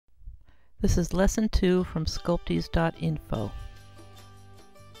This is lesson 2 from sculpties.info.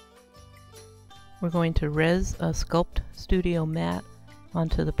 We're going to res a Sculpt Studio mat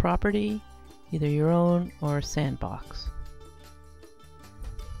onto the property, either your own or a sandbox.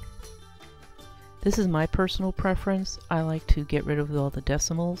 This is my personal preference. I like to get rid of all the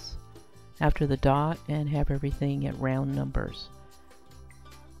decimals after the dot and have everything at round numbers.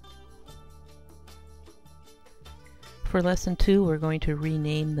 For lesson 2, we're going to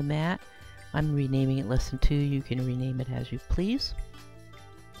rename the mat. I'm renaming it lesson 2. You can rename it as you please.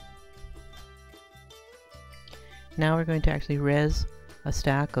 Now we're going to actually res a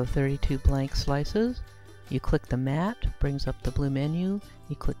stack of 32 blank slices. You click the mat, brings up the blue menu,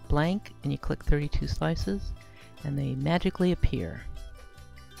 you click blank, and you click 32 slices, and they magically appear.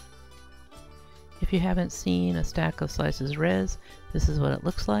 If you haven't seen a stack of slices res, this is what it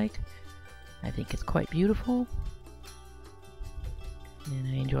looks like. I think it's quite beautiful, and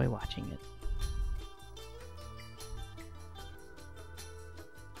I enjoy watching it.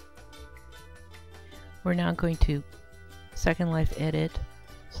 We're now going to Second Life edit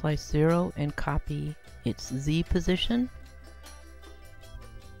slice 0 and copy its Z position.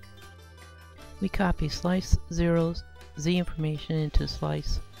 We copy slice 0's Z information into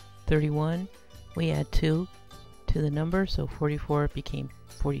slice 31. We add 2 to the number, so 44 became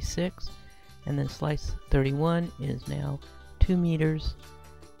 46, and then slice 31 is now 2 meters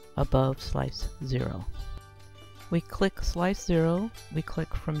above slice 0. We click slice 0, we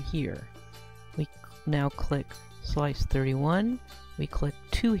click from here. We now click slice 31, we click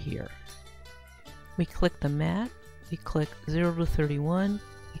 2 here. We click the mat, we click 0 to 31,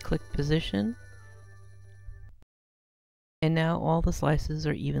 we click position, and now all the slices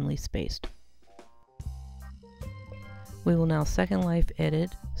are evenly spaced. We will now Second Life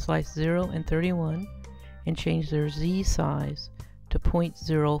edit slice 0 and 31 and change their Z size to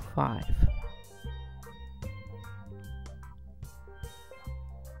 0.05.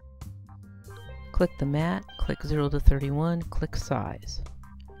 Click the mat, click 0 to 31, click size.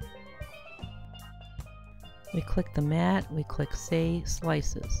 We click the mat, we click say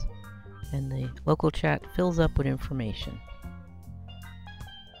slices, and the local chat fills up with information.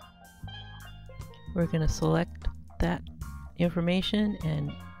 We're going to select that information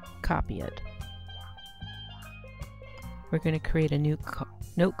and copy it. We're going to create a new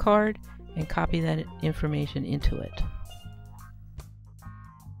note card and copy that information into it.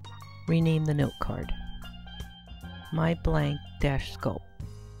 Rename the note card. My blank dash sculpt.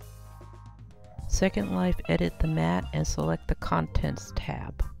 Second Life edit the mat and select the Contents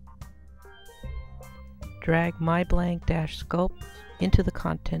tab. Drag My blank dash sculpt into the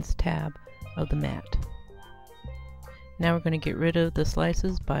Contents tab of the mat. Now we're going to get rid of the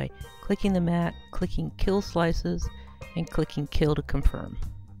slices by clicking the mat, clicking Kill Slices, and clicking Kill to confirm.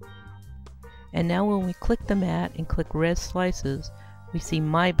 And now when we click the mat and click Res Slices, we see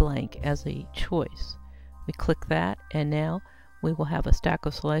My blank as a choice. We click that, and now we will have a stack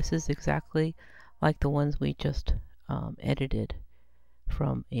of slices exactly like the ones we just edited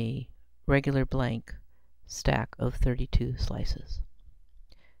from a regular blank stack of 32 slices.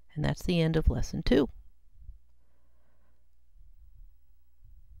 And that's the end of lesson 2.